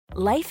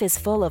Life is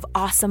full of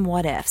awesome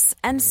what-ifs,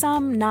 and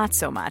some not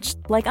so much,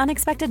 like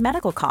unexpected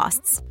medical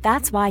costs.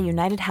 That's why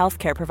United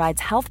Healthcare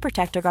provides Health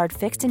Protector Guard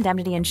fixed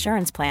indemnity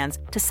insurance plans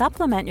to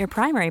supplement your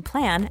primary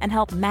plan and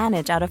help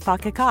manage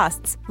out-of-pocket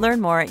costs.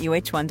 Learn more at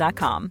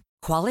uh1.com.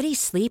 Quality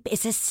sleep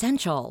is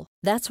essential.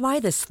 That's why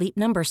the Sleep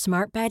Number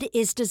Smart Bed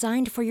is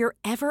designed for your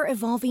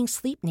ever-evolving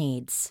sleep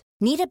needs.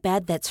 Need a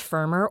bed that's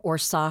firmer or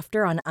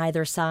softer on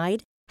either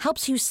side?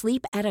 Helps you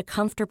sleep at a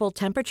comfortable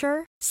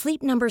temperature?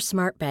 Sleep Number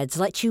Smart Beds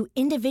let you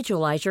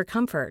individualize your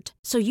comfort,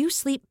 so you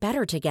sleep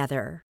better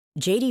together.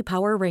 J.D.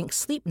 Power ranks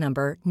Sleep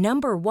Number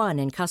number one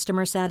in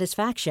customer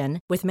satisfaction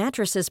with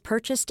mattresses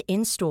purchased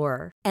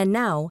in-store. And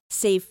now,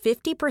 save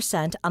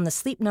 50% on the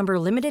Sleep Number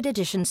Limited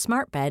Edition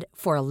Smart Bed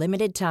for a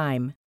limited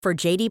time. For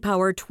J.D.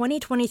 Power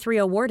 2023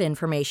 award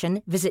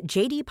information, visit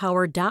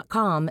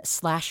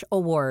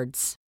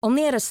jdpower.com/awards.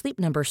 Only at a Sleep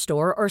Number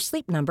store or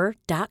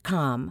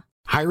sleepnumber.com.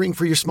 Hiring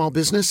for your small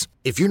business?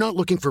 If you're not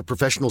looking for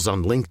professionals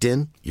on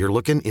LinkedIn, you're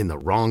looking in the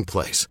wrong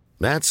place.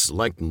 That's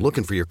like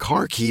looking for your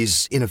car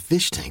keys in a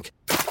fish tank.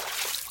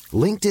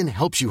 LinkedIn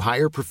helps you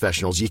hire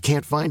professionals you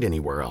can't find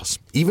anywhere else,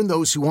 even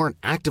those who aren't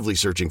actively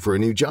searching for a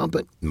new job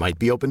but might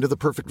be open to the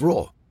perfect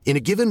role. In a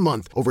given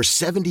month, over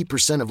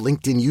 70% of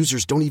LinkedIn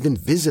users don't even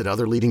visit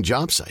other leading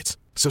job sites.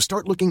 So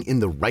start looking in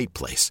the right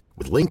place.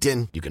 With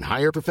LinkedIn, you can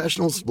hire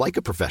professionals like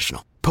a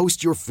professional.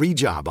 Post your free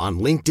job on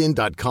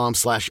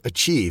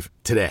linkedin.com/achieve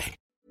today.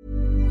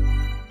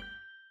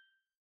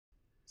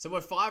 So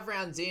we're 5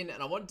 rounds in,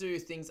 and I want to do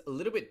things a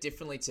little bit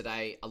differently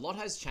today. A lot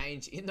has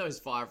changed in those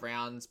 5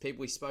 rounds. People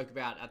we spoke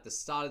about at the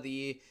start of the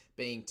year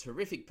being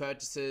terrific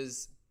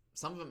purchases.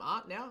 Some of them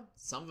aren't now.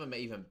 Some of them are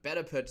even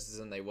better purchases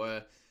than they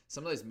were.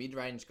 Some of those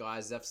mid-range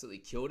guys have absolutely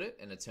killed it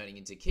and are turning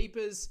into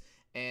keepers.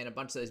 And a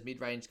bunch of those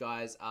mid-range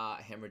guys are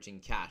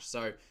hemorrhaging cash.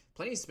 So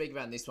plenty to speak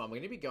about in this one. We're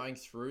going to be going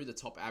through the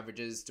top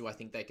averages. Do I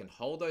think they can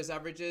hold those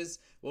averages?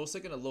 We're also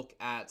going to look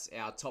at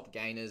our top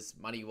gainers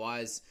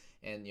money-wise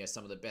and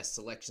some of the best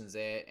selections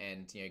there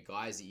and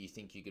guys that you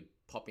think you could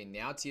pop in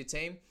now to your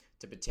team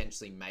to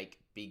potentially make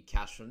big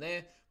cash from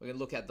there. We're going to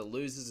look at the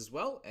losers as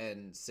well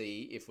and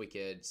see if we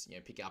could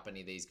pick up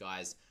any of these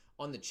guys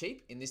on the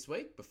cheap in this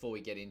week before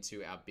we get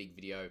into our big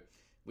video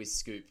with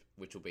Scoop,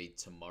 which will be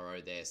tomorrow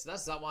there. So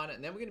that's that one.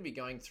 And then we're going to be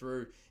going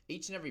through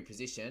each and every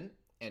position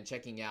and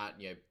checking out,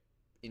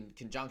 in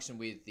conjunction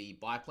with the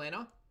buy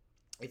planner,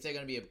 if they're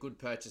going to be a good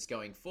purchase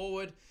going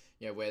forward,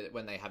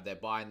 when they have their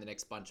buy in the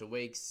next bunch of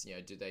weeks,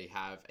 do they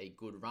have a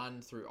good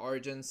run through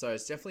Origin? So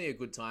it's definitely a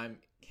good time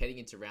heading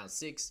into round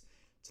 6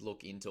 to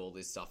look into all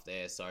this stuff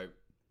there. So,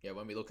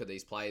 when we look at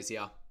these players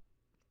here,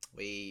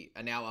 we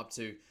are now up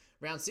to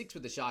round 6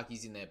 with the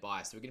Sharkies in their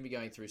buy. So we're going to be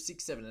going through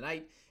 6, 7, and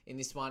 8 in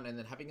this one, and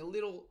then having a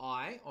little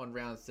eye on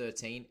round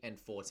 13 and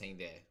 14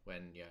 there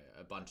when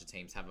a bunch of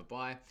teams have a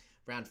buy.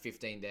 Round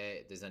 15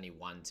 there's only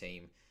one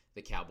team,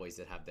 the Cowboys,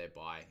 that have their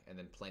buy, and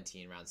then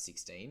plenty in round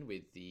 16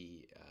 with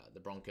the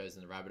Broncos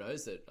and the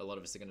Rabbitohs that a lot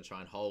of us are going to try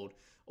and hold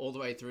all the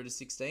way through to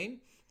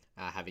 16,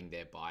 having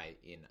their buy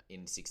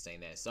in 16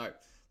 there. So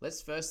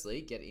let's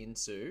firstly get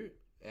into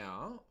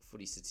our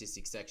footy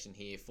statistics section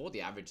here for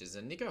the averages.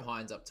 And Nicho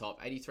Hynes up top,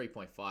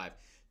 83.5.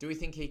 Do we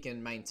think he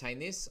can maintain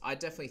this? I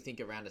definitely think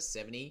around a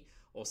 70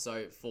 or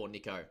so for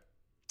Nicho.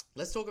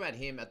 Let's talk about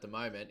him at the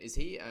moment. Is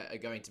he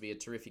going to be a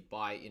terrific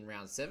buy in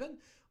round 7?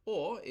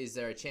 Or is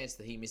there a chance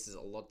that he misses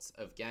a lot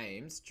of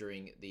games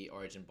during the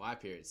Origin buy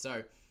period?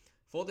 So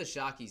for the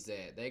Sharkies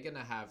there, they're going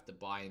to have the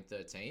buy in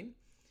 13,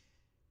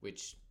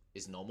 which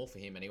is normal for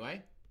him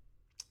anyway.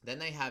 Then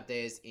they have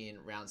theirs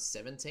in round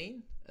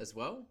 17 as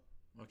well.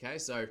 Okay,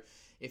 so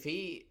if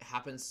he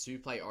happens to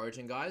play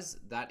Origin, guys,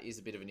 that is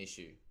a bit of an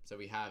issue. So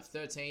we have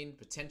 13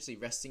 potentially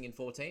resting in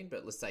 14,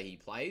 but let's say he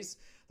plays.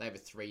 They have a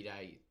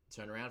 3-day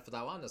turnaround for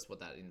that one. That's what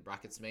that in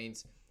brackets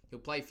means. He'll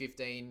play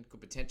 15,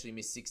 could potentially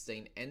miss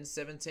 16 and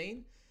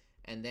 17.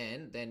 And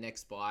then their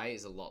next buy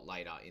is a lot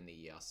later in the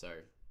year. So,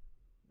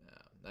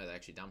 no, they're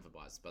actually done for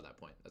buys by that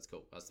point. That's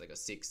cool. So they got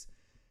 6,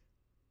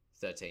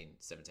 13,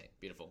 17.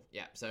 Beautiful.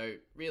 Yeah, so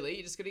really,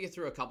 you just got to get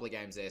through a couple of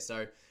games there.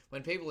 So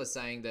when people are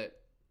saying that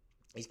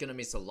he's going to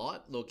miss a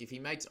lot, look, if he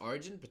makes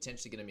Origin,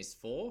 potentially going to miss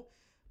 4.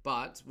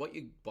 But what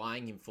you're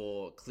buying him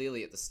for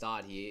clearly at the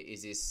start here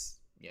is this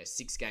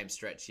 6-game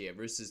stretch here.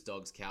 Roosters,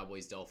 Dogs,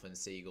 Cowboys, Dolphins,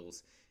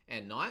 Seagulls,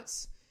 and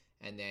Knights.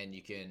 And then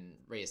you can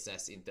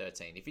reassess in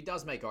 13. If he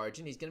does make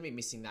Origin, he's going to be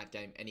missing that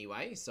game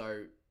anyway.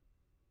 So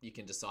you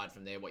can decide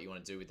from there what you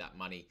want to do with that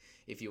money.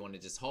 If you want to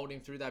just hold him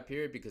through that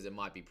period because it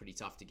might be pretty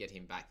tough to get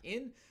him back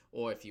in.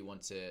 Or if you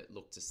want to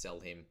look to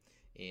sell him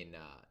in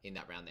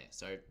that round there.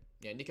 So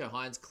Nicho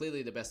Hynes,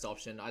 clearly the best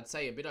option. I'd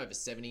say a bit over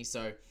 70.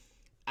 So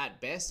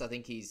at best, I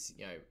think he's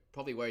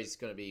probably where he's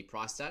going to be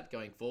priced at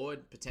going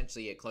forward.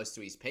 Potentially at close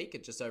to his peak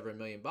at just over $1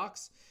 million.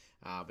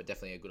 But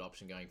definitely a good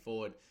option going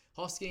forward.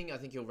 Hosking, I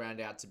think he'll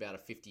round out to about a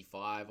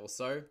 55 or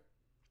so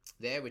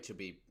there, which will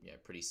be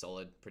pretty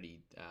solid, pretty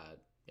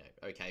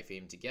okay for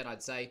him to get,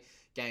 I'd say.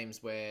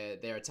 Games where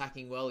they're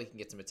attacking well, he can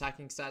get some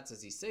attacking stats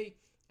as you see,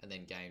 and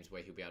then games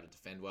where he'll be able to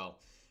defend well.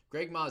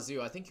 Greg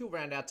Marzhew, I think he'll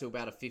round out to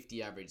about a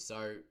 50 average.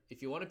 So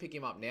if you want to pick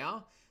him up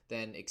now,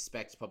 then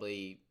expect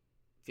probably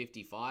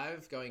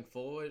 55 going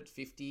forward,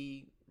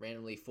 50,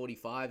 randomly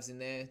 45s in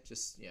there.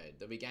 Just,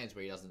 there'll be games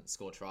where he doesn't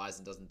score tries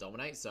and doesn't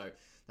dominate. So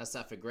that's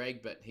that for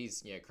Greg, but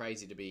he's,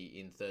 crazy to be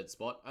in third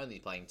spot. Only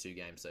playing 2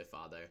 games so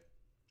far, though.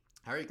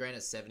 Harry Grant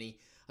at 70.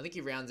 I think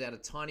he rounds out a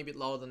tiny bit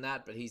lower than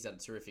that, but he's had a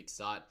terrific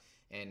start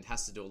and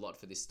has to do a lot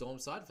for this Storm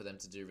side for them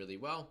to do really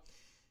well.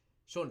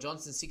 Sean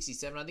Johnson,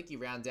 67. I think he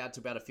rounds out to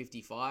about a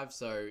 55.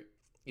 So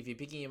if you're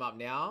picking him up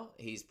now,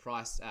 he's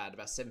priced at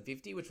about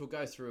 750, which we'll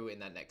go through in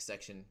that next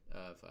section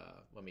of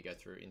when we go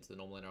through into the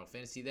normal NRL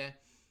fantasy there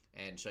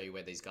and show you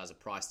where these guys are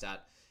priced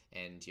at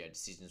and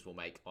decisions we'll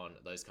make on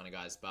those kind of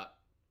guys. But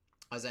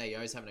Isaiah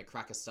Yo's having a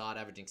cracker start,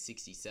 averaging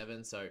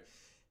 67. So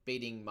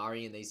beating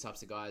Murray and these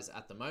types of guys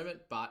at the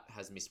moment, but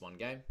has missed 1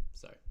 game.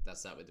 So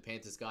that's that with the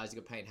Panthers guys.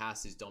 You've got Payne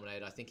Haas, who's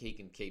dominated. I think he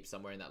can keep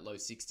somewhere in that low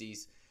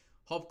 60s.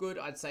 Hopgood,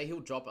 I'd say he'll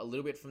drop a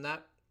little bit from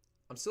that.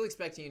 I'm still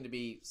expecting him to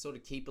be sort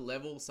of keep a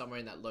level somewhere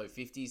in that low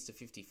 50s to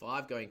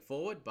 55 going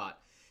forward, but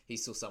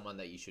he's still someone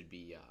that you should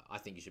be, I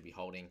think you should be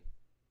holding,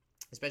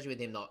 especially with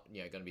him not,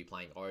 going to be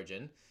playing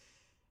Origin,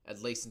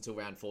 at least until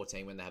round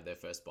 14 when they have their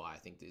first bye. I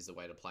think is the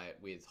way to play it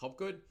with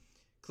Hopgood.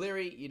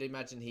 Cleary, you'd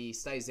imagine he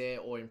stays there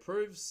or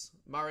improves.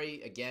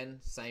 Murray, again,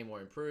 same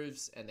or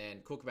improves. And then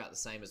Cook about the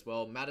same as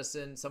well.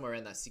 Madison, somewhere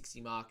around that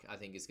 60 mark, I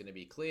think is going to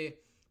be clear.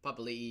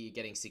 Papali'i,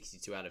 getting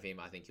 62 out of him.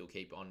 I think he'll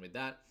keep on with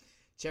that.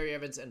 Cherry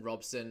Evans and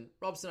Robson.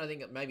 Robson, I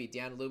think maybe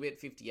down a little bit,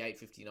 58,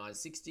 59,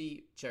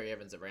 60. Cherry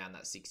Evans around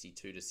that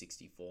 62 to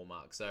 64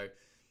 mark. So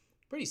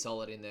pretty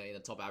solid in the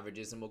top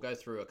averages. And we'll go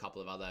through a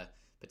couple of other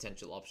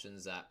potential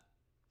options that,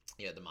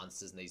 the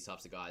Munsters and these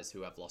types of guys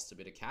who have lost a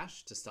bit of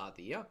cash to start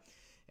the year.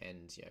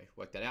 And,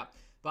 work that out.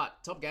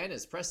 But top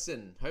gainers,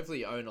 Preston, hopefully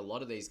you own a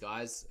lot of these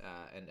guys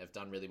and have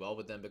done really well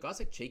with them. But guys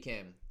like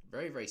Cheekham,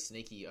 very, very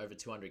sneaky, over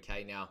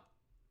 200k now.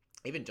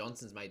 Even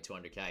Johnson's made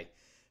 200k.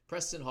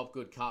 Preston,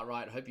 Hopgood,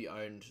 Cartwright, I hope you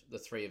owned the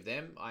 3 of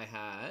them. I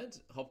had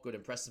Hopgood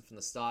and Preston from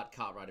the start,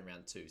 Cartwright in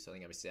round 2. So I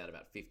think I missed out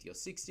about 50 or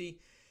 60.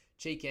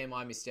 Cheekham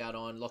I missed out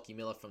on, Lockie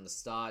Miller from the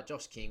start.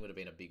 Josh King would have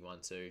been a big one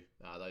too.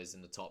 Those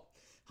in the top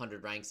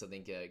 100 ranks, I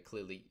think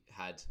clearly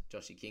had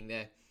Joshy King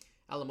there.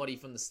 Alamotti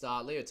from the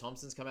start. Leo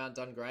Thompson's come out and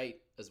done great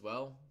as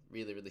well.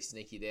 Really, really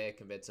sneaky there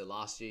compared to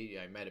last year.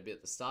 Made a bit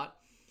at the start.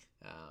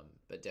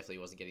 But definitely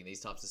wasn't getting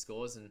these types of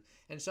scores.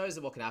 And shows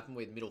that what can happen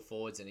with middle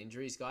forwards and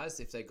injuries,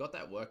 guys. If they got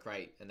that work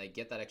rate and they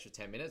get that extra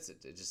 10 minutes,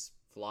 it just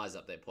flies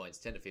up their points.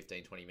 10 to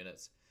 15, 20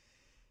 minutes.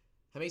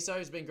 Hamiso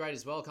has been great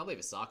as well. I can't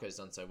believe Asako's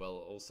done so well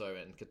also.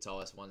 And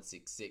Katoas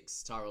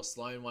 166. Tyrell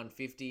Sloan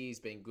 150. He's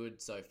been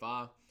good so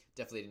far.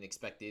 Definitely didn't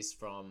expect this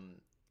from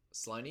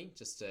Sloaney,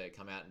 just to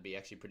come out and be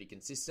actually pretty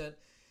consistent.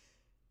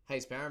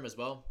 Hayes Parham as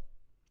well.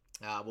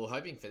 We're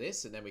hoping for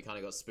this, and then we kind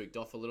of got spooked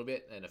off a little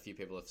bit, and a few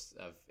people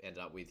have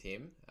ended up with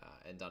him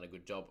and done a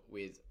good job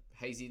with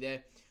Hazy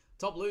there.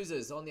 Top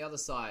losers on the other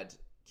side.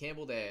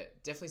 Campbell there,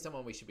 definitely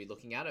someone we should be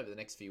looking at over the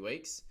next few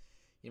weeks.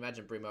 You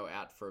imagine Brimo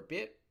out for a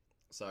bit,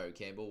 so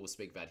Campbell, we'll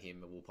speak about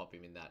him and we'll pop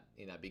him in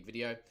that big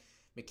video.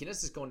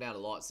 McInnes has gone down a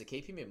lot, so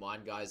keep him in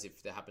mind, guys.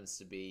 If there happens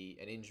to be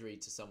an injury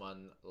to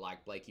someone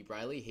like Blakey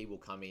Brayley, he will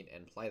come in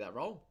and play that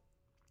role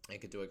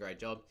and could do a great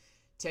job.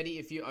 Teddy,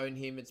 if you own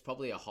him, it's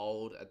probably a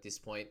hold at this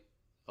point.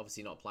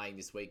 Obviously not playing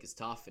this week is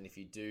tough, and if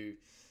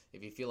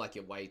you feel like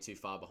you're way too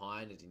far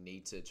behind and you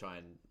need to try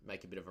and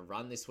make a bit of a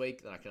run this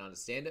week, then I can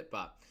understand it,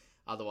 but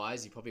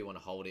otherwise you probably want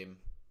to hold him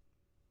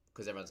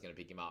because everyone's going to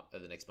pick him up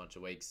over the next bunch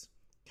of weeks.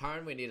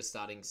 Curran, we need a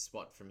starting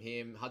spot from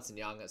him. Hudson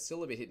Young, it's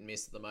still a bit hit and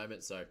miss at the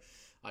moment, so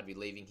I'd be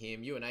leaving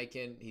him. Ewan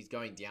Aiken, he's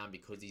going down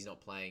because he's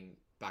not playing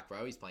back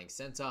row. He's playing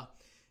centre.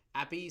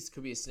 Appies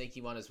could be a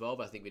sneaky one as well,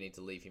 but I think we need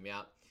to leave him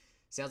out.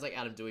 Sounds like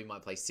Adam Dewey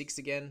might play 6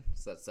 again,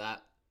 so that's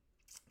that.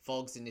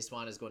 Foggs in this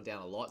one has gone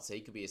down a lot, so he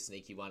could be a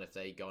sneaky one if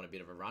they go on a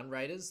bit of a run,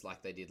 Raiders,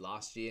 like they did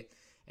last year,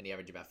 and he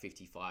averaged about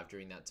 55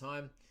 during that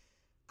time.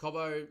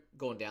 Cobbo,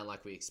 gone down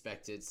like we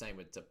expected. Same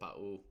with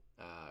Tapa'u.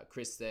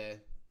 Chris there,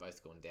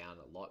 both gone down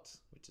a lot,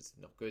 which is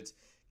not good.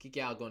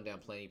 Kikau gone down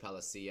plenty.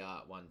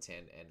 Palacia 110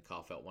 and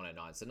Carfelt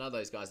 109. So none of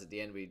those guys at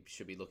the end we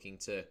should be looking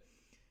to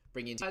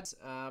bring in.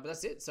 But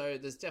that's it. So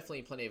there's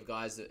definitely plenty of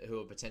guys who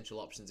are potential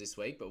options this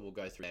week, but we'll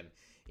go through them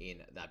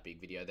in that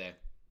big video there.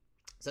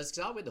 So let's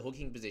start with the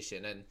hooking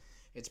position, and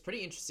it's a pretty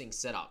interesting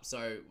setup.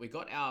 So we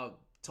got our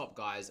top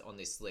guys on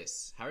this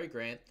list: Harry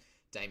Grant,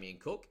 Damien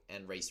Cook,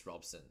 and Reece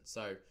Robson.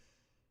 So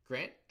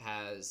Grant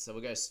has, so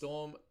we'll go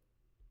Storm,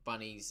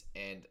 Bunnies,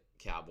 and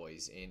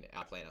Cowboys in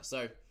our planner.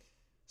 So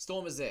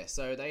Storm is there.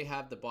 So they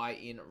have the bye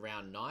in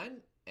round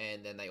 9,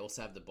 and then they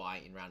also have the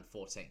bye in round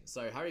 14.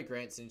 So Harry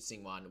Grant's an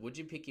interesting one. Would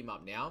you pick him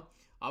up now?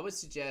 I would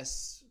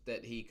suggest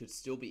that he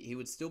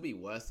would still be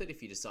worth it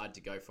if you decide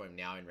to go for him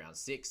now in round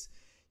 6.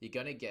 You're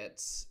going to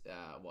get,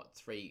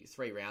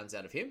 three rounds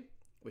out of him,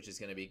 which is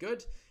going to be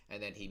good.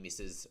 And then he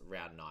misses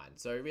round 9.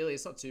 So really,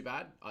 it's not too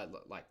bad.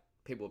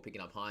 People are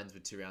picking up Hines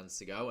with 2 rounds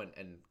to go,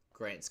 and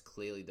Grant's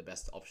clearly the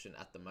best option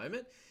at the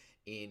moment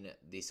in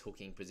this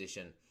hooking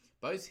position.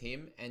 Both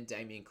him and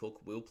Damien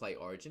Cook will play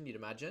Origin, you'd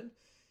imagine.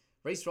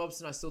 Reece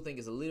Robson, I still think,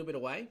 is a little bit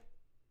away,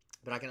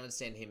 but I can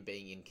understand him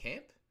being in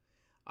camp.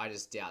 I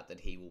just doubt that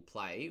he will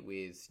play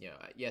with,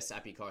 yes,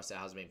 Api Koroisau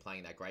hasn't been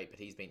playing that great, but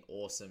he's been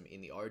awesome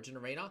in the Origin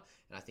arena,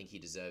 and I think he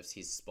deserves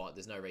his spot.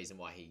 There's no reason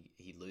why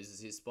he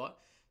loses his spot.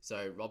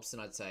 So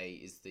Robson, I'd say,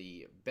 is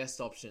the best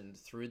option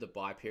through the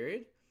bye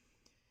period,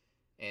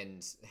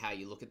 and how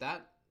you look at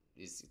that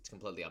is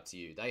completely up to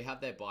you. They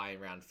have their bye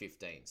in round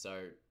 15,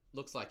 so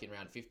looks like in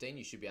round 15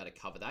 you should be able to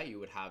cover that. You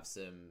would have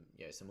some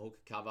hooker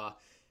cover,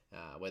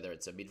 whether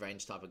it's a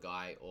mid-range type of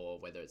guy or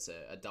whether it's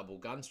a double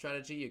gun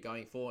strategy you're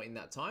going for in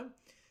that time.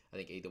 I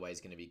think either way is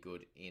going to be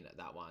good in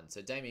that one.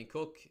 So Damien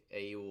Cook,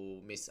 he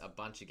will miss a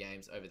bunch of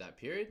games over that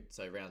period.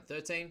 So round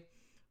 13,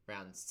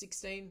 round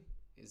 16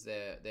 is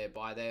their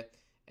bye there,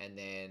 and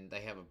then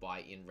they have a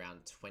bye in round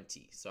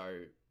 20.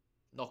 So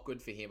not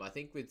good for him. I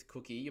think with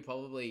Cookie, you're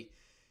probably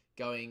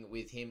going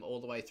with him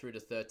all the way through to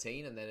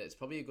 13, and then it's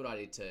probably a good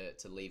idea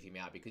to leave him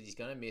out, because he's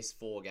going to miss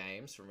 4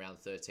 games from round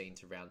 13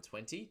 to round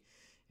 20,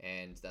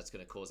 and that's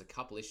going to cause a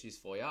couple issues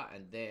for you.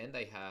 And then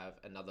they have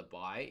another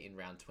bye in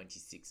round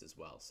 26 as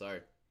well. So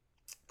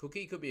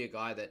Cookie could be a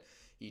guy that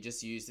you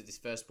just used at this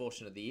first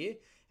portion of the year,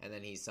 and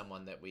then he's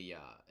someone that we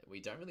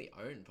don't really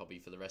own probably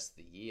for the rest of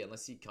the year,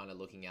 unless you're kind of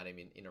looking at him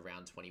in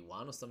around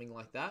 21 or something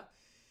like that.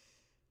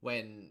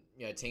 When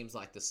teams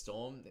like the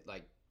Storm,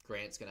 like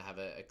Grant's going to have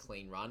a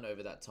clean run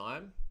over that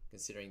time,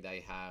 considering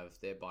they have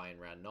their bye in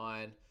round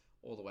 9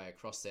 all the way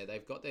across there.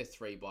 They've got their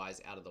 3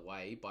 buys out of the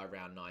way by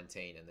round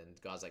 19, and then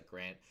guys like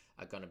Grant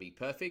are going to be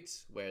perfect,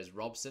 whereas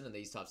Robson and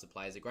these types of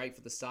players are great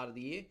for the start of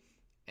the year,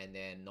 and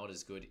then not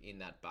as good in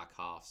that back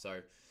half.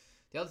 So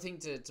the other thing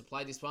to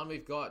play this one,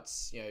 we've got,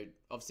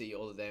 obviously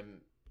all of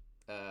them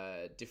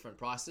different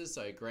prices.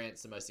 So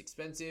Grant's the most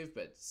expensive,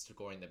 but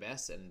scoring the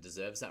best and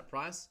deserves that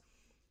price.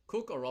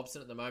 Cook or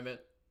Robson at the moment,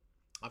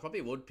 I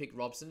probably would pick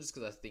Robson just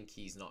because I think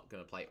he's not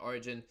going to play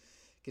Origin.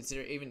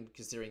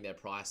 Considering their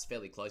price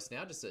fairly close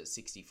now, just at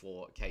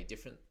 64k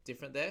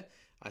different there.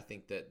 I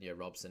think that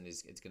Robson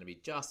it's going to be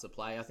just a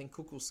play. I think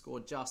Cook will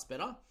score just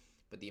better,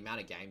 but the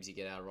amount of games you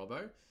get out of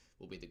Robbo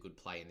will be the good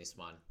play in this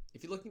one.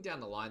 If you're looking down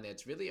the line there,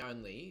 it's really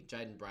only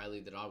Jayden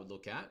Brailey that I would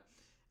look at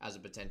as a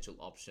potential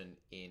option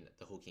in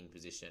the hooking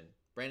position.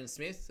 Brandon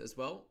Smith as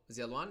well is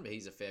the other one, but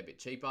he's a fair bit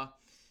cheaper,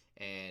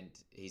 and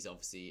he's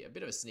obviously a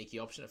bit of a sneaky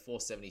option at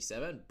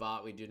 477,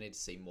 but we do need to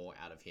see more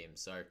out of him.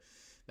 So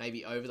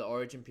maybe over the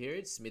Origin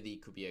period, Smithy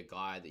could be a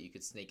guy that you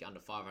could sneak under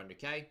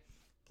 500k,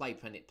 play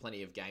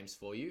plenty of games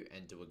for you,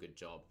 and do a good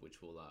job,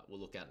 which we'll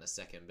look at in a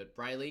second. But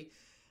Brailey,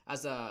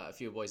 as a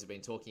few boys have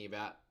been talking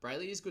about,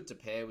 Brailey is good to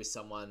pair with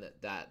someone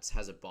that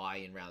has a bye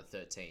in round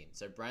 13.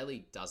 So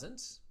Brailey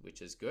doesn't,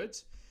 which is good.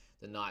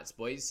 The Knights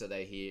boys, so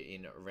they're here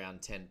in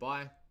round 10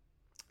 bye,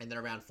 and then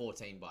around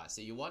 14 bye.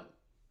 So you want,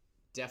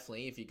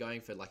 definitely, if you're going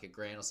for like a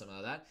Grant or something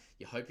like that,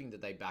 you're hoping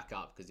that they back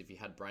up, because if you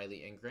had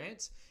Brailey and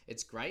Grant,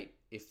 it's great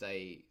if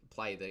they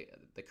play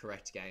the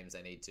correct games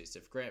they need to. So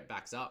if Grant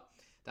backs up,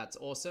 that's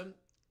awesome.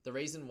 The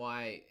reason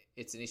why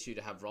it's an issue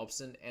to have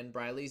Robson and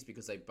Brailey is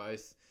because they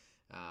both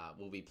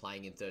will be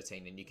playing in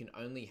 13, and you can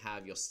only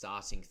have your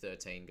starting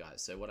 13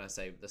 guys. So when I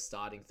say the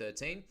starting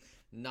 13,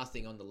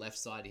 nothing on the left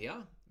side here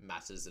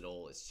matters at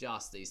all. It's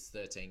just these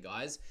 13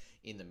 guys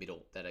in the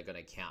middle that are going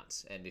to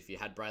count. And if you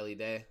had Brailey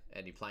there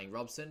and you're playing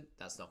Robson,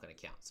 that's not going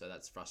to count. So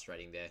that's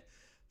frustrating there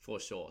for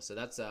sure. So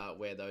that's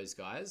where those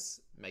guys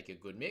make a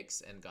good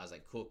mix, and guys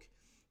like Cook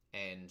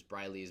and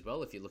Brailey as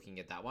well, if you're looking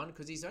at that one,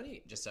 because he's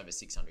only just over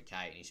 600k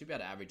and he should be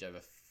able to average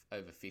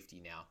over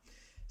 50 now.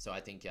 So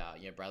I think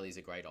Brailey's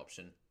a great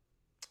option.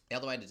 The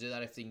other way to do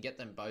that, if you can get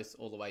them both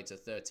all the way to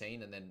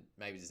 13, and then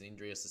maybe there's an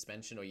injury or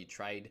suspension, or you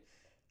trade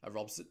a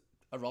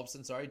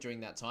Robson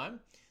during that time,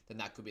 then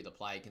that could be the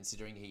play,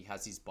 considering he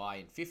has his bye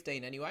in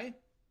 15 anyway.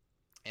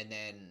 And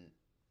then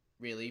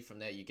really from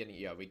there,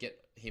 we get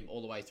him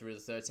all the way through the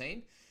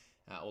 13,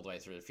 all the way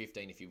through the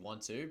 15 if you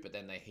want to, but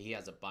then he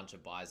has a bunch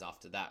of buys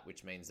after that,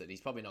 which means that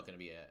he's probably not going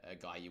to be a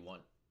guy you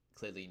want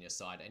clearly in your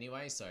side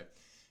anyway. So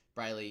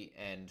Brailey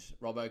and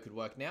Robbo could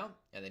work now,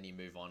 and then you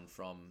move on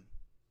from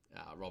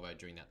Robbo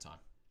during that time.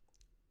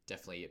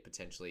 Definitely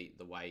potentially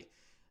the way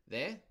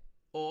there.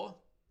 Or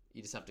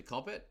you just have to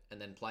cop it and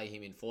then play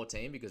him in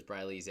 14 because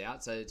Brailey's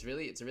out. So it's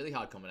a really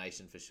hard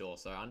combination for sure.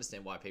 So I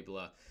understand why people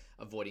are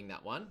avoiding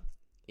that one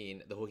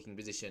in the hooking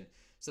position.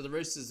 So the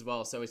Roosters as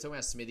well. So we're talking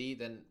about Smithy.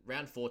 Then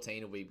round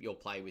 14 will be your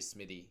play with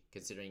Smithy,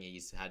 considering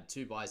he's had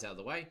 2 buys out of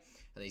the way,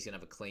 and he's going to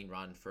have a clean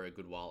run for a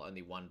good while.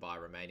 Only 1 buy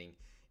remaining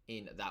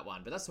in that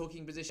one. But that's the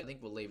hooking position. I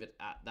think we'll leave it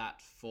at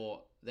that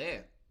for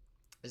there.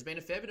 There's been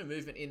a fair bit of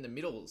movement in the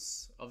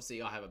middles.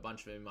 Obviously, I have a bunch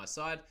of them in my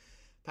side.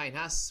 Payne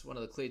Haas, one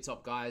of the clear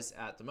top guys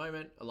at the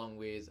moment, along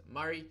with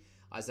Murray,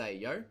 Isaiah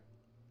Yeo,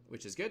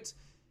 which is good.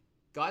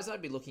 Guys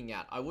I'd be looking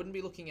at, I wouldn't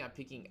be looking at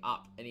picking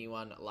up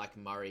anyone like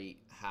Murray,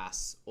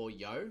 Haas, or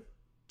Yeo,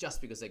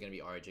 just because they're going to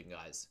be Origin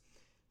guys.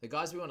 The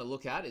guys we want to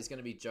look at is going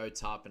to be Joe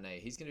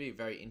Tapine. He's going to be a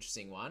very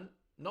interesting one.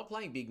 Not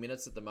playing big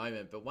minutes at the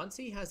moment, but once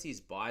he has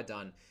his bye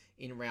done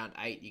in round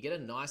 8, you get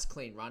a nice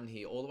clean run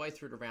here all the way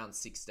through to round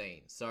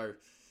 16. So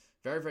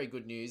very, very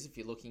good news if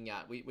you're looking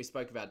at, we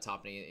spoke about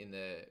Tapine in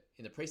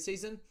the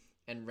preseason,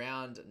 And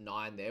round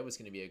 9 there was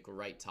going to be a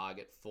great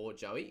target for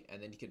Joey.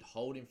 And then you could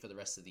hold him for the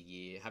rest of the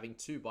year, having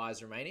 2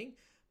 buys remaining,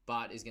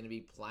 but is going to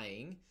be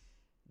playing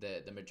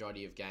the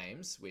majority of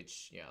games,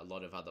 which a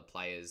lot of other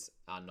players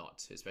are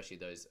not, especially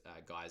those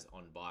guys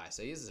on buy.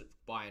 So here's a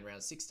buy in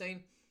round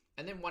 16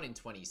 and then 1 in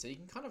 20. So you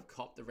can kind of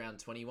cop the round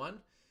 21.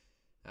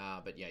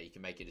 But yeah, you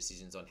can make your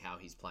decisions on how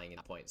he's playing at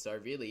that point. So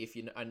really, if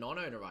you're a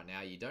non-owner right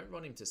now, you don't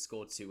want him to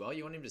score too well.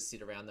 You want him to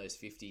sit around those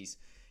 50s,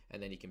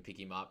 and then you can pick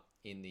him up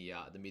in the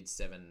mid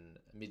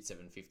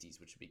 750s,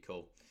 which would be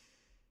cool.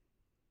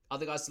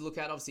 Other guys to look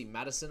at, obviously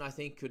Madison, I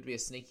think could be a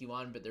sneaky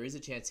one, but there is a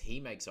chance he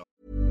makes.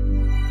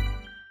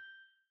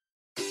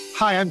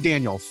 Hi, I'm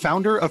Daniel,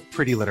 founder of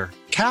Pretty Litter.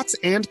 Cats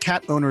and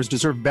cat owners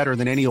deserve better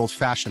than any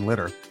old-fashioned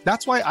litter.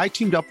 That's why I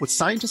teamed up with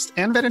scientists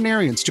and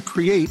veterinarians to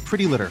create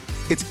Pretty Litter.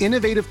 Its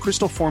innovative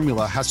crystal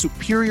formula has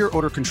superior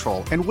odor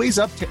control and weighs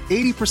up to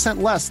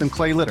 80% less than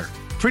clay litter.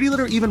 Pretty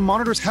Litter even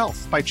monitors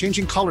health by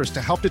changing colors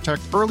to help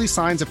detect early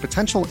signs of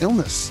potential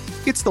illness.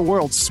 It's the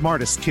world's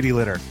smartest kitty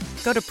litter.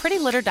 Go to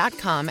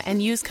prettylitter.com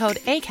and use code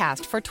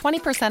ACAST for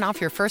 20%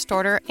 off your first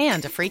order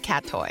and a free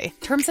cat toy.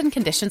 Terms and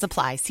conditions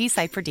apply. See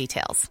site for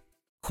details.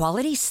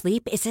 Quality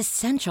sleep is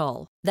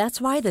essential.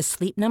 That's why the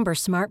Sleep Number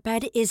Smart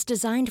Bed is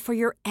designed for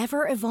your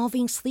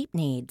ever-evolving sleep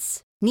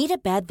needs. Need a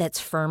bed that's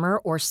firmer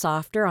or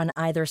softer on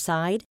either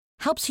side?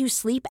 Helps you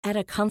sleep at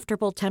a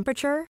comfortable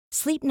temperature?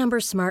 Sleep Number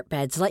Smart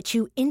Beds let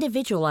you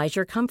individualize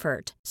your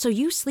comfort, so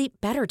you sleep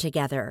better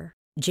together.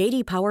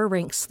 J.D. Power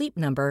ranks Sleep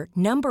Number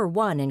number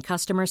 1 in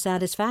customer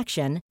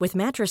satisfaction with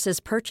mattresses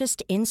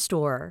purchased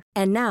in-store.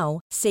 And now,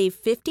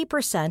 save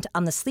 50%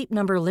 on the Sleep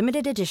Number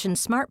Limited Edition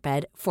Smart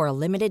Bed for a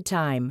limited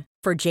time.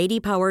 For J.D.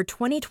 Power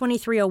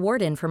 2023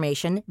 award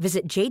information,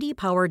 visit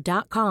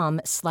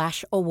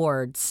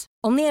jdpower.com/awards.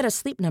 Only at a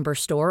Sleep Number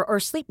store or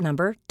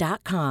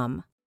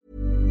sleepnumber.com.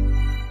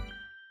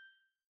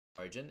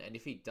 Origin, and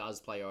if he does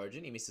play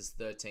Origin, he misses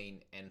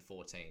 13 and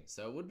 14.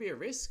 So it would be a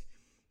risk,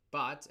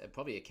 but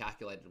probably a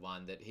calculated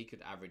one that he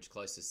could average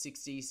close to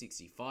 60,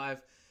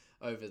 65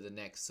 over the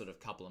next sort of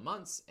couple of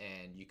months,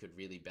 and you could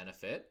really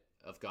benefit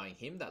of going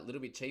him that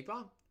little bit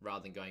cheaper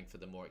rather than going for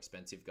the more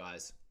expensive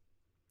guys.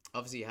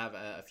 Obviously, you have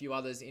a few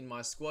others in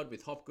my squad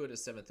with Hopgood at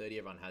 730.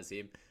 Everyone has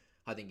him.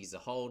 I think he's a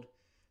hold.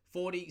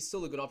 40,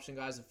 still a good option,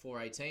 guys, at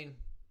 418.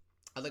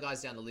 Other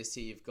guys down the list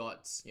here, you've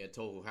got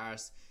Torkel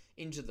Harris,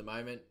 injured at the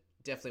moment.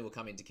 Definitely will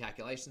come into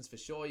calculations for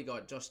sure. You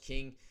got Josh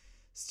King,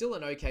 still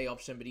an okay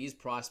option, but he is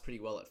priced pretty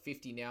well at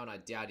 50 now, and I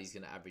doubt he's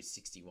going to average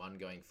 61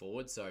 going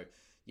forward. So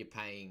you're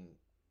paying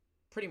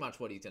pretty much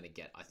what he's going to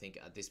get, I think,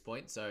 at this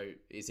point. So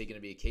is he going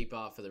to be a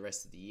keeper for the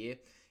rest of the year?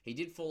 He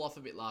did fall off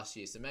a bit last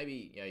year, so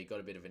maybe he got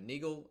a bit of a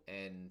niggle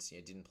and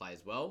didn't play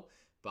as well.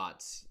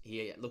 But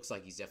he looks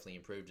like he's definitely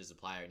improved as a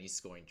player and he's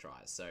scoring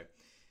tries. So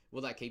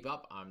will that keep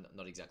up? I'm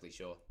not exactly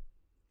sure.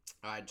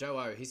 All right, Joe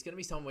O, he's going to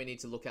be someone we need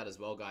to look at as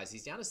well, guys.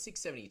 He's down to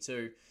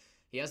 672.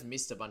 He has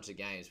missed a bunch of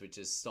games, which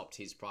has stopped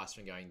his price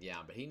from going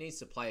down. But he needs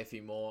to play a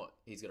few more.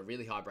 He's got a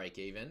really high break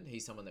even.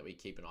 He's someone that we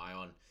keep an eye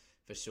on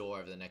for sure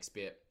over the next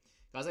bit.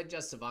 Guys like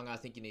Jazz Savanga, I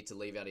think you need to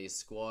leave out of your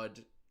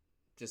squad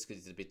just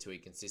because he's a bit too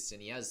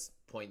inconsistent. He has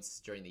points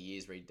during the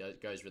years where he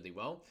goes really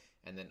well,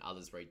 and then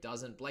others where he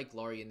doesn't. Blake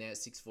Laurie in there,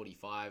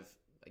 645.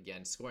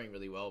 Again, scoring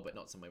really well, but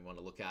not someone we want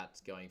to look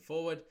at going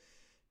forward.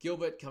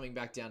 Gilbert coming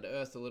back down to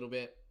earth a little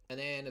bit. And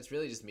then it's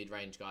really just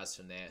mid-range guys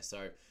from there.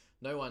 So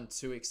no one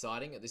too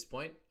exciting at this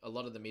point. A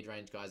lot of the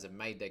mid-range guys have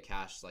made their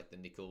cash, like the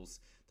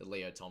Nichols, the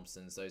Leo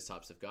Thompsons, those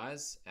types of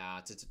guys.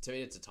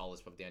 Tavita Toll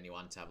is probably the only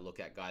one to have a look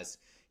at, guys.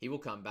 He will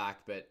come back,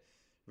 but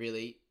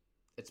really,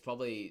 it's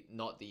probably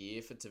not the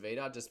year for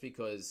Tavita, just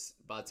because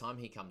by the time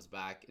he comes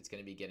back, it's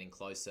going to be getting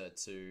closer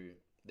to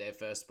their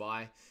first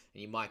buy,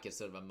 and you might get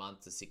sort of a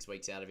month to 6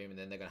 weeks out of him, and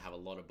then they're going to have a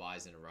lot of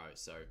buys in a row.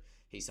 So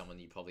he's someone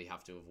you probably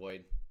have to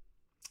avoid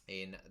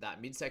in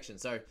that midsection.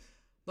 So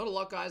not a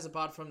lot, guys,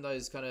 apart from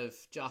those kind of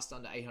just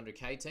under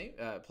 800k team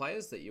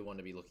players that you want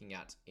to be looking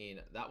at in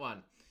that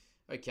one.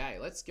 Okay,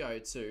 let's go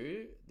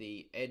to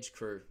the Edge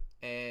crew.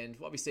 And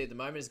what we see at the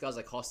moment is guys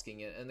like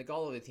Hosking, and the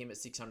goal with him at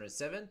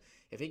 607,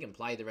 if he can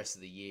play the rest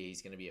of the year,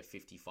 he's going to be a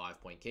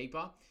 55-point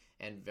keeper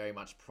and very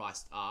much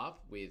priced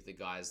up with the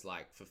guys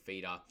like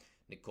Fafita,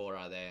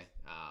 Nikora there,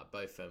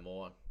 both for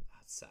more.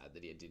 It's sad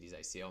that he did his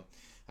ACL.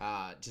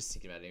 Just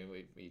thinking about him,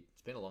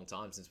 it's been a long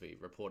time since we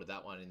reported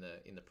that one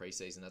in the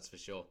preseason, that's for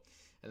sure.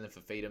 And then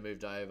Fafita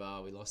moved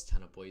over. We lost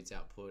Tanner Boyd's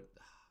output.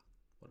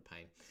 What a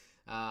pain.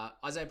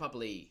 Isaiah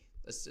Papali'i,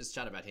 let's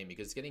chat about him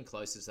because it's getting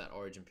closer to that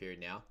origin period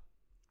now.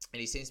 And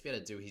he seems to be able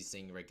to do his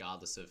thing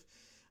regardless of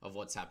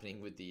what's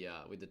happening with the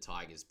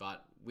Tigers.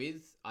 But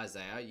with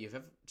Isaiah, you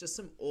have just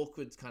some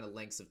awkward kind of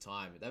lengths of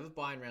time. They have a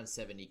buy in round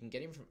 7. You can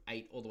get him from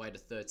 8 all the way to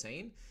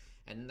 13.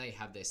 And then they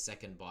have their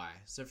second buy.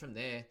 So from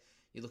there,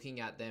 you're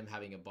looking at them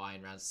having a buy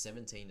in round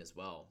 17 as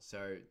well.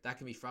 So that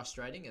can be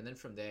frustrating. And then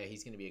from there,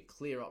 he's going to be a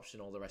clear option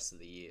all the rest of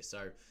the year.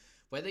 So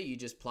whether you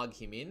just plug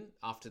him in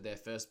after their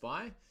first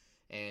buy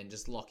and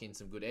just lock in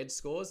some good edge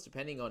scores,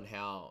 depending on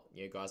how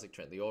guys like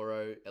Trent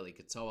Leoro, Eli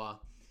Katoa,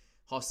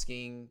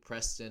 Hosking,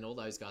 Preston, all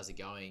those guys are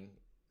going,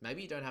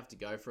 maybe you don't have to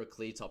go for a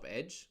clear top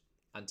edge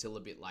until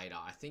a bit later.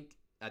 I think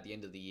at the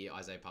end of the year,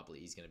 Isaiah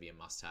Papali'i is going to be a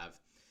must-have.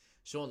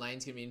 Sean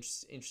Lane's going to be an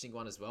interesting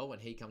one as well when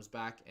he comes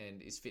back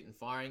and is fit and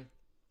firing.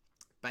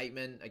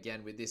 Bateman,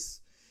 again, with his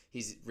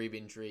rib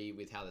injury,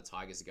 with how the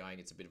Tigers are going,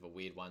 it's a bit of a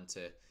weird one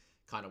to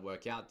kind of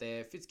work out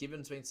there.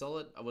 Fitzgibbon's been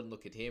solid. I wouldn't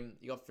look at him.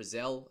 You got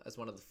Frizzell as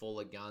one of the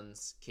forward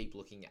guns. Keep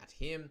looking at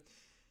him.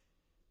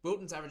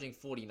 Wilton's averaging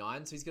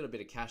 49, so he's got a bit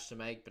of cash to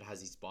make, but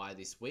has his bye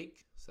this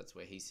week. So that's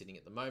where he's sitting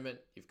at the moment.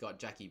 You've got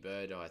Jackie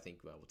Bird, I think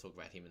we'll talk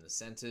about him in the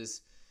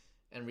centres.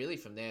 And really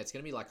from there, it's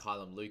going to be like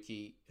Hylam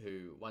Lukey,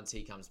 who once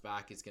he comes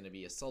back is going to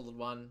be a solid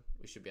one.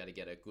 We should be able to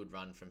get a good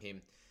run from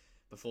him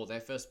before their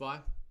first bye.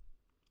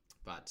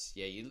 But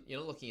yeah, you're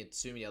not looking at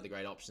too many other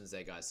great options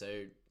there, guys. So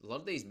a lot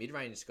of these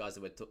mid-range guys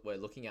that we're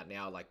looking at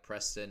now, like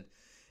Preston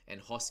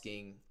and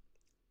Hosking,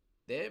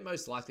 they're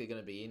most likely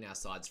going to be in our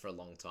sides for a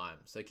long time.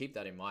 So keep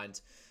that in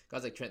mind.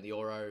 Guys like Trent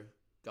Leoro,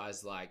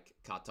 guys like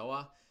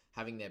Katoa,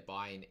 having their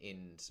buy-in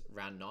in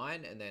round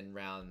 9 and then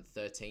round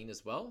 13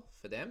 as well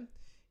for them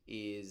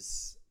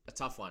is a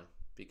tough one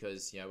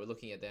because, we're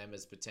looking at them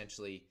as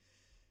potentially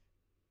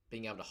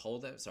being able to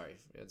hold them. Sorry,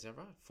 is that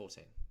right?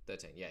 14,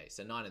 13. Yeah,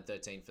 so 9 and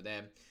 13 for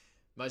them.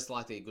 Most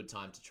likely a good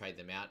time to trade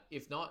them out.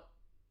 If not,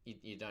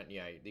 you don't,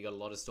 you got a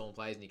lot of Storm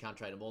players and you can't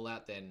trade them all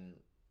out, then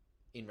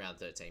in round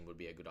 13 would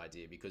be a good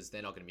idea because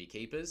they're not going to be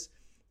keepers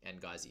and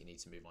guys that you need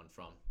to move on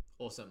from.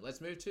 Awesome.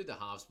 Let's move to the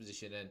halves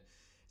position, and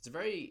it's a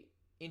very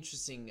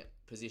interesting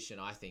position,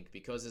 I think,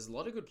 because there's a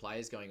lot of good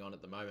players going on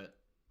at the moment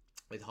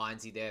with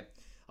Heinze there.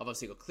 I've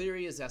obviously got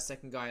Cleary as our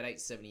second guy at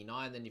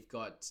 879. Then you've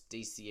got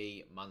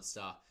DCE,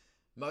 Munster,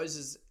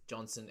 Moses,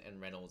 Johnson,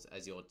 and Reynolds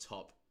as your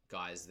top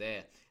guys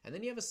there. And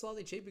then you have a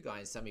slightly cheaper guy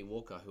in Sammy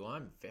Walker, who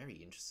I'm very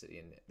interested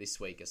in this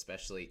week,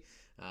 especially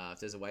if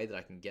there's a way that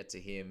I can get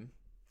to him.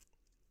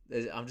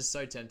 I'm just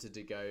so tempted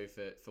to go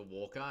for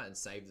Walker and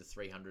save the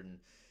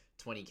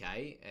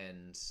 320k.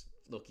 And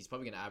look, he's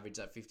probably going to average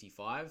that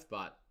 55,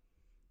 but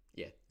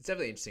yeah, it's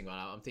definitely an interesting one.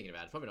 I'm thinking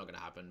about it. It's probably not going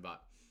to happen,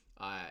 but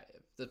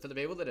for the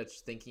people that are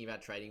thinking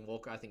about trading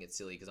Walker, I think it's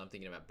silly because I'm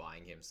thinking about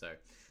buying him. So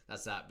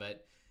that's that.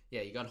 But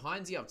yeah, you got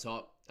Heinze up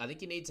top. I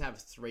think you need to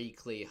have 3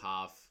 clear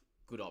half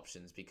good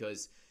options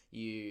because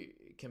you,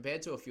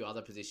 compared to a few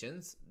other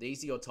positions,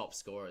 these are your top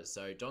scorers.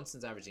 So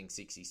Johnson's averaging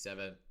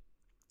 67,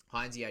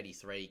 Heinze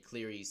 83,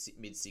 Cleary's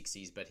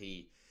mid-60s, but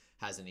he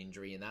has an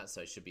injury in that,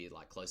 so it should be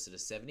like closer to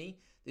 70.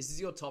 This is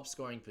your top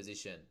scoring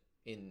position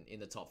in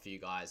the top few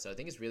guys. So I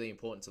think it's really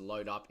important to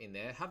load up in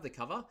there, have the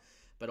cover,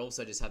 but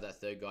also just have that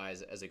third guy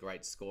as a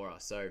great scorer.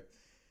 So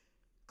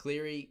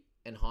Cleary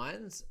and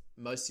Hines,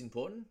 most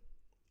important.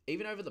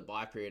 Even over the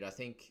bye period, I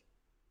think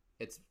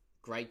it's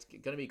going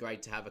to be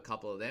great to have a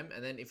couple of them.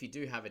 And then if you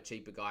do have a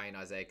cheaper guy in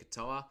Isaiah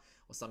Katoa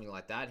or something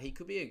like that, he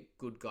could be a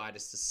good guy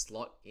just to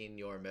slot in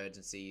your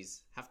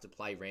emergencies, have to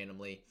play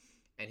randomly,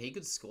 and he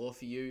could score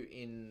for you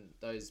in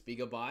those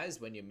bigger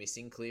buys when you're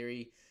missing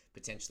Cleary,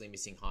 potentially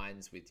missing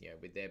Hines with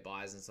their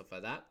buys and stuff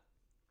like that.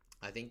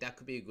 I think that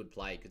could be a good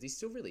play because he's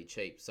still really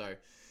cheap. So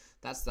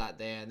that's that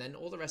there. And then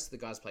all the rest of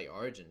the guys play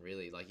Origin,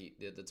 really. Like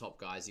the top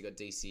guys, you got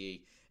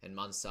DCE and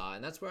Munster.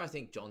 And that's where I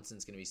think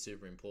Johnson's going to be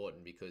super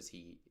important because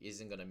he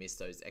isn't going to miss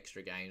those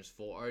extra games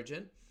for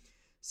Origin.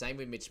 Same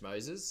with Mitch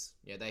Moses.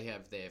 They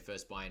have their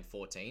first buy in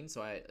 14.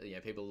 So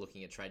people are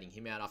looking at trading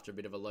him out after a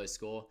bit of a low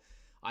score.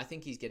 I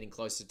think he's getting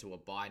closer to a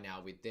buy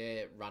now with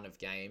their run of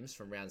games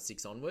from round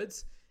 6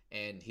 onwards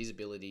and his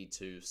ability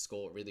to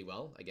score really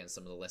well against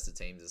some of the lesser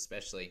teams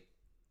especially.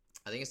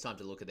 I think it's time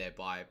to look at their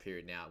buy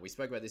period now. We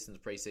spoke about this in the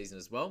preseason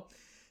as well,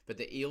 but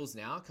the Eels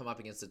now come up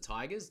against the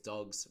Tigers,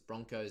 Dogs,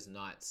 Broncos,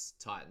 Knights,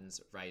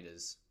 Titans,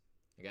 Raiders.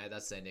 Okay,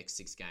 that's their next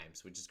 6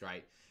 games, which is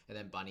great. And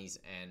then Bunnies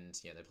and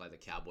they play the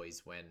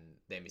Cowboys when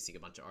they're missing a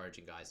bunch of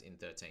Origin guys in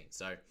 13.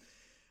 So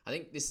I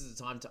think this is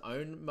the time to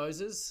own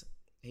Moses.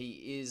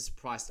 He is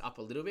priced up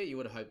a little bit. You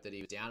would have hoped that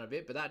he was down a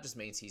bit, but that just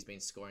means he's been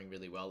scoring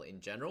really well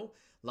in general.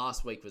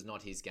 Last week was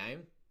not his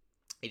game.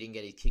 He didn't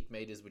get his kick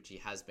meters, which he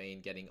has been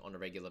getting on a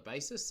regular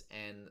basis,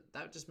 and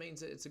that just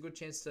means that it's a good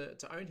chance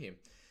to own him.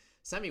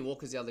 Sammy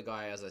Walker's the other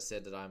guy, as I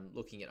said, that I'm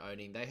looking at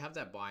owning. They have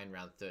that buy in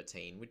round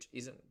 13, which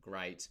isn't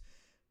great,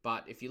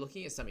 but if you're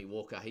looking at Sammy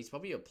Walker, he's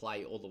probably a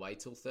play all the way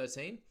till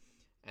 13,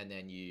 and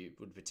then you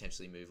would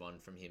potentially move on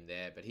from him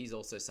there. But he's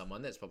also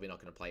someone that's probably not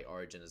going to play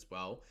Origin as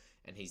well,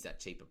 and he's that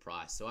cheaper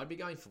price. So I'd be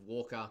going for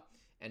Walker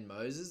and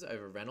Moses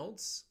over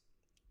Reynolds,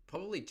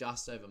 probably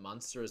just over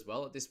Munster as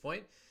well at this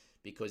point,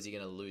 because you're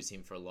going to lose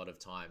him for a lot of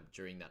time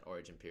during that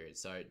Origin period.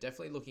 So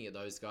definitely looking at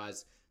those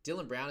guys.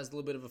 Dylan Brown is a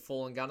little bit of a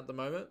fallen gun at the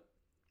moment.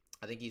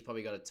 I think he's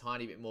probably got a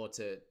tiny bit more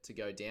to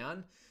go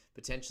down,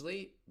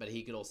 potentially, but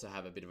he could also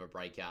have a bit of a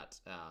breakout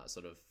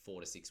sort of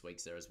 4 to 6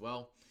 weeks there as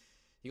well.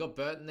 You got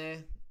Burton there,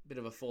 bit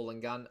of a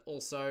fallen gun.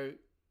 Also,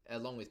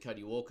 along with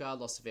Cody Walker,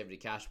 lost a fair bit of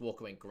cash.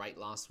 Walker went great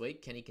last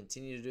week. Can he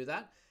continue to do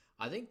that?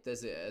 I think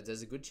there's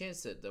a good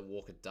chance that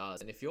Walker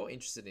does. And if you're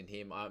interested in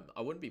him,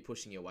 I wouldn't be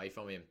pushing you away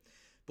from him.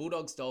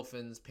 Bulldogs,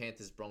 Dolphins,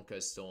 Panthers,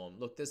 Broncos, Storm.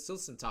 Look, there's still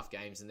some tough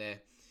games in there,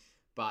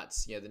 but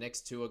the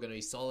next 2 are going to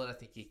be solid. I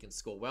think he can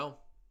score well.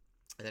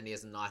 And then he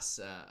has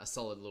a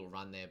solid little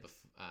run there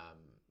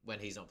when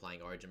he's not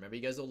playing Origin. Remember,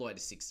 he goes all the way to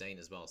 16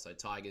 as well. So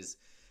Tigers,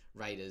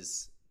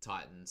 Raiders,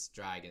 Titans,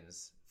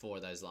 Dragons, 4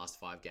 of those last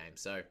 5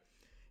 games. So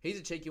he's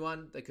a cheeky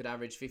one that could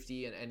average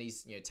 50, and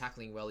he's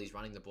tackling well. He's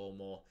running the ball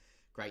more.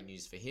 Great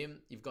news for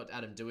him. You've got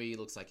Adam Dewey.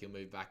 Looks like he'll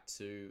move back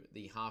to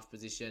the half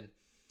position,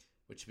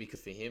 which would be good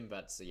for him.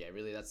 But so yeah,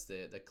 really that's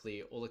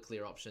all the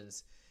clear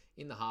options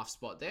in the half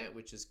spot there,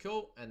 which is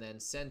cool. And then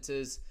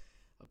centers,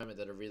 a moment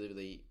that are really,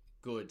 really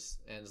good.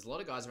 And there's a lot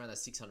of guys around that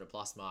 600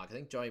 plus mark. I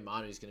think Joey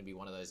Manu is going to be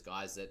one of those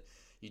guys that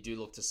you do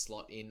look to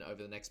slot in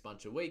over the next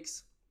bunch of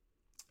weeks.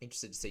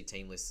 Interested to see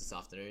team lists this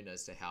afternoon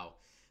as to how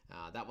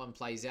that one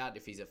plays out,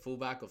 if he's at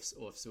fullback or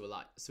if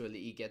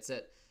Suali'i gets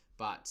it.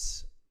 But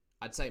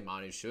I'd say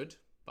Manu should,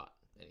 but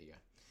there you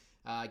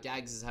go.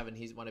 Gags is having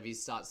one of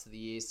his starts of the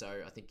year,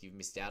 so I think you've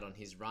missed out on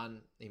his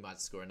run. He might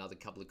score another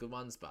couple of good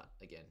ones, but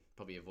again,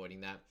 probably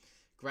avoiding that.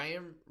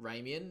 Graham,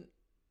 Ramian,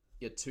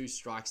 your 2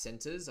 strike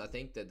centers, I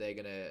think that they're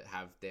going to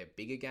have their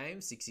bigger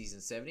games, 60s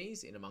and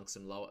 70s, in amongst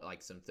some lower,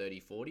 like some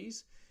 30,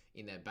 40s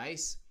in their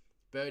base.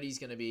 Birdie's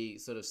going to be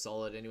sort of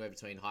solid, anywhere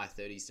between high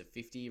 30s to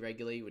 50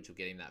 regularly, which will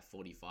get him that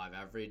 45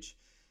 average.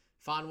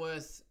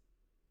 Farnworth,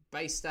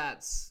 base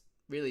stats,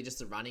 really just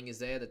the running is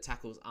there. The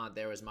tackles aren't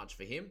there as much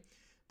for him,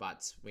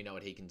 but we know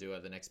what he can do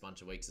over the next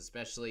bunch of weeks,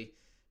 especially.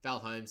 Val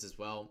Holmes as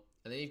well.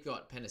 And then you've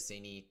got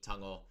Penasini,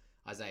 Tungo,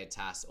 Isaiah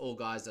Tass, all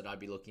guys that I'd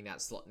be looking at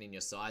slotting in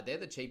your side. They're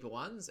the cheaper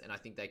ones, and I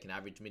think they can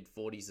average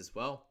mid-40s as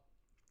well.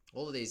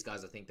 All of these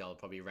guys, I think they'll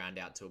probably round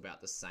out to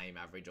about the same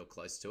average or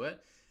close to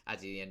it at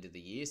the end of the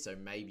year. So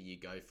maybe you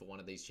go for one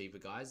of these cheaper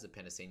guys, the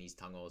Penasinis,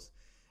 Tungos,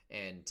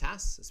 and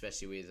Tass,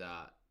 especially with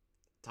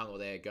Tungo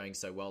there going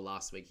so well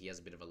last week. He has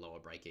a bit of a lower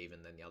break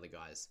even than the other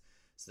guys.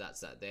 So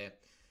that's that there.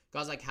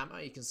 Guys like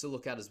Hammer, you can still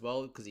look at as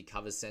well because he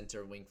covers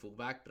center and wing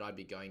fullback, but I'd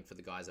be going for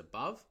the guys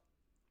above,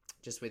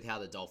 just with how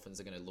the Dolphins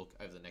are going to look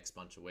over the next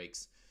bunch of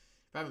weeks.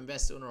 Bradman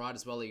Best doing all right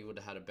as well. He would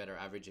have had a better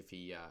average if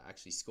he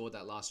actually scored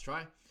that last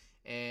try.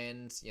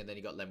 And then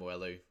you got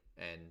Lemuelu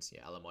and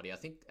Alamotti. I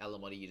think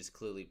Alamotti you just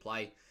clearly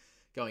play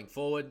going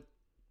forward.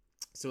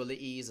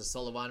 Suali'i is a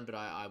solid one, but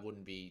I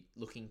wouldn't be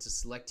looking to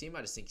select him.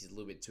 I just think he's a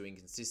little bit too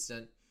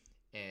inconsistent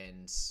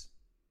and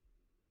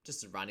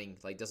just running,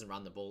 doesn't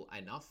run the ball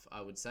enough,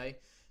 I would say,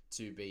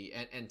 to be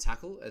and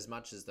tackle as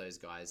much as those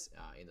guys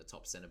in the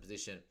top center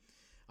position.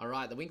 All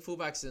right, the wing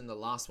fullbacks in the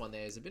last one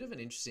there is a bit of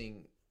an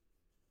interesting,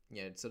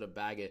 sort of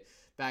bag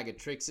of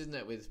tricks, isn't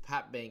it? With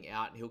Pat being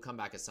out, he'll come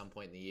back at some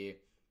point in the year.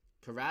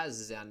 Karaz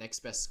is our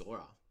next best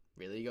scorer,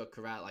 really. You got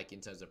Karaz,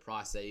 in terms of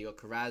price there. You got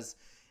Karaz,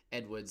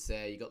 Edwards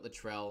there. You got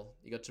Latrell.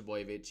 You got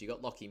Trbojevic. You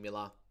got Lockie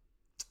Miller.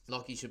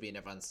 Lockie should be in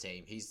everyone's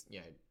team. He's,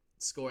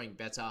 scoring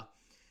better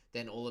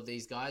than all of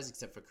these guys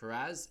except for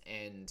Karaz,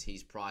 and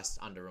he's priced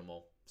under them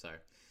all. So,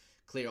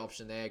 clear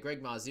option there.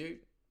 Greg Marzu,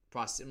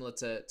 priced similar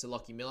to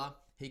Lockie Miller.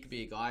 He could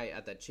be a guy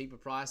at that cheaper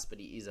price, but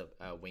he is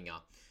a winger,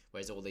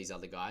 whereas all these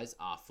other guys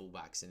are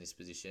fullbacks in this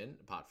position,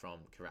 apart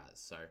from Karaz.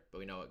 So, but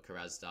we know what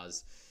Karaz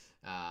does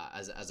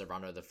as a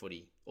runner of the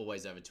footy.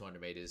 Always over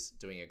 200 metres,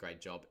 doing a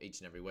great job each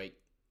and every week.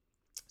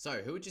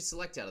 So, who would you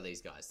select out of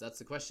these guys? That's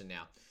the question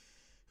now.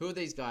 Who of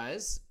these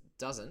guys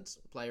doesn't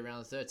play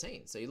around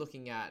 13? So, you're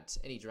looking at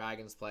any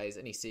Dragons players,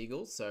 any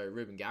Seagulls. So,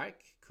 Ruben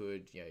Garrick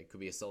could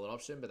be a solid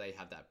option, but they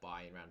have that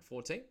buy in round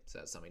 14. So,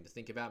 that's something to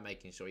think about,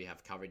 making sure you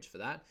have coverage for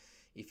that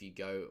if you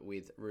go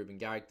with Ruben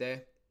Garrick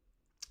there.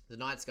 The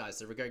Knights guys,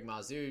 so Greg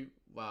Marzu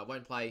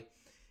won't play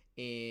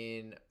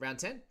in round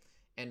 10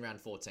 and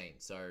round 14.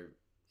 So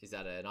is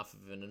that enough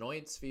of an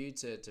annoyance for you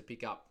to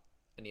pick up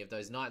any of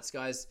those Knights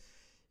guys?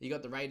 You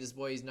got the Raiders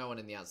boys, no one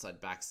in the outside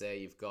backs there.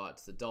 You've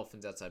got the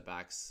Dolphins outside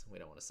backs. We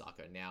don't want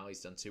Asako now, he's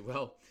done too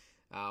well.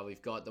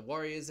 We've got the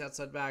Warriors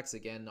outside backs.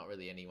 Again, not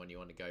really anyone you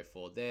want to go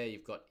for there.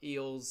 You've got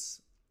Eels,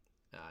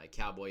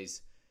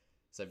 Cowboys,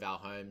 so Val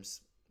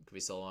Holmes could be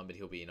solo on, but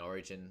he'll be in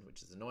Origin,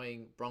 which is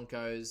annoying.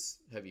 Broncos,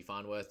 Herbie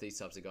Farnworth, these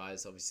types of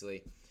guys,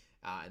 obviously.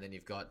 And then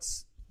you've got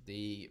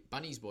the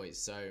Bunnies boys.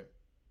 So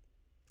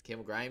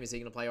Campbell Graham, is he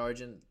going to play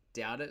Origin?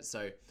 Doubt it.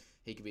 So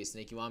he could be a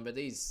sneaky one. But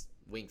these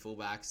wing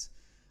fullbacks,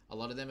 a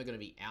lot of them are going to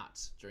be out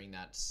during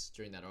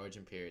that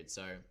Origin period.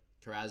 So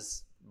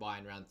Karaz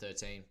buying round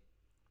 13.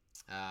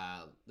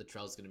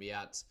 Latrell's going to be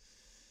out.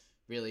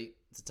 Really,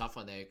 it's a tough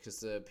one there because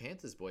the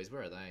Panthers boys,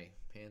 where are they?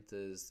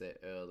 Panthers, they're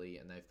early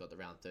and they've got the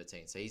round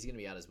 13. So he's going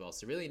to be out as well.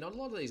 So really, not a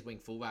lot of these wing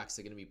fullbacks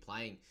are going to be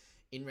playing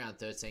in round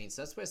 13.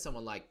 So that's where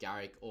someone like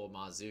Garrick or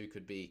Marzu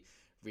could be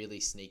really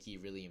sneaky,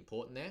 really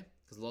important there.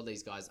 Because a lot of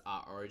these guys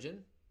are Origin.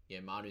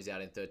 Manu's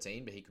out in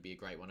 13, but he could be a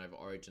great one over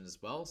Origin as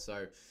well.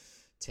 So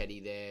Teddy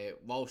there.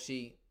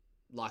 Walshy,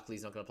 likely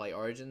he's not going to play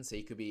Origin. So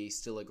he could be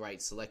still a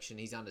great selection.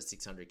 He's under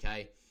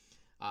 600k.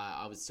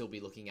 I would still be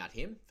looking at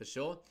him for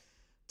sure.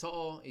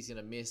 To'o, he's going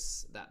to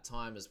miss that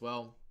time as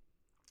well.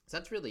 So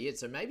that's really it.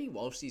 So maybe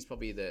Walshy's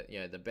probably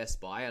the best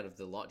buy out of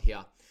the lot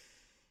here,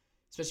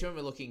 especially when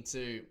we're looking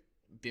to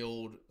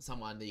build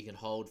someone that you can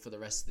hold for the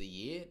rest of the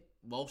year.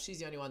 Walshy's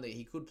the only one that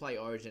he could play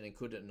Origin and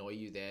could annoy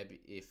you there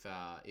if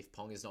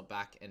Pong is not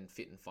back and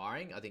fit and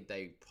firing. I think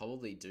they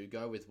probably do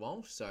go with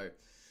Walsh. So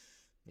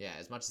Yeah,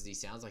 as much as he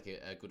sounds like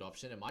a good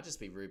option, it might just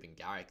be Ruben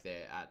Garrick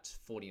there at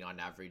 49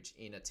 average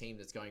in a team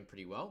that's going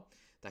pretty well.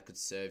 That could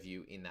serve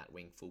you in that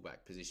wing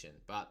fullback position.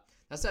 But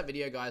that's that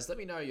video, guys. Let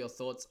me know your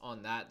thoughts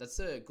on that. That's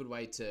a good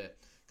way to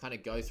kind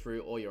of go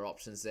through all your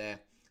options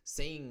there.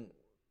 Seeing,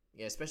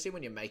 especially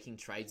when you're making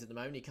trades at the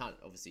moment, you can't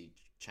obviously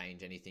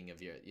change anything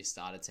of your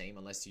starter team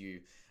unless you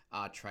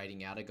are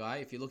trading out a guy.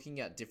 If you're looking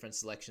at different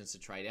selections to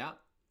trade out,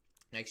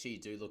 make sure you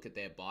do look at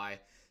their buy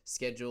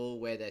schedule,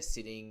 where they're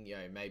sitting.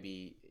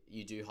 Maybe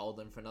you do hold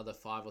them for another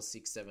 5 or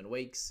 6, 7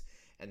 weeks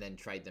and then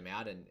trade them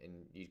out, and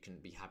you can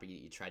be happy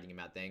that you're trading them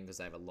out then because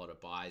they have a lot of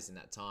buys in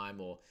that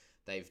time, or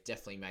they've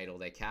definitely made all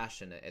their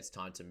cash and it's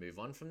time to move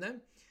on from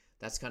them.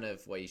 That's kind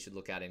of what you should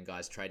look at in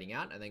guys trading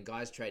out. And then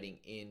guys trading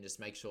in,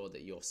 just make sure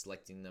that you're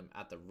selecting them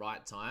at the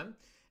right time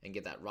and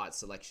get that right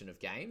selection of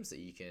games that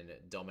you can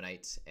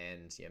dominate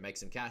and make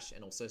some cash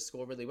and also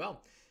score really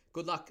well.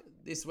 Good luck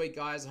this week,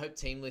 guys. I hope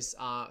team lists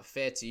are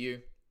fair to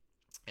you.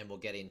 And we'll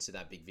get into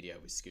that big video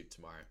with Scoot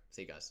tomorrow.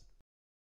 See you guys.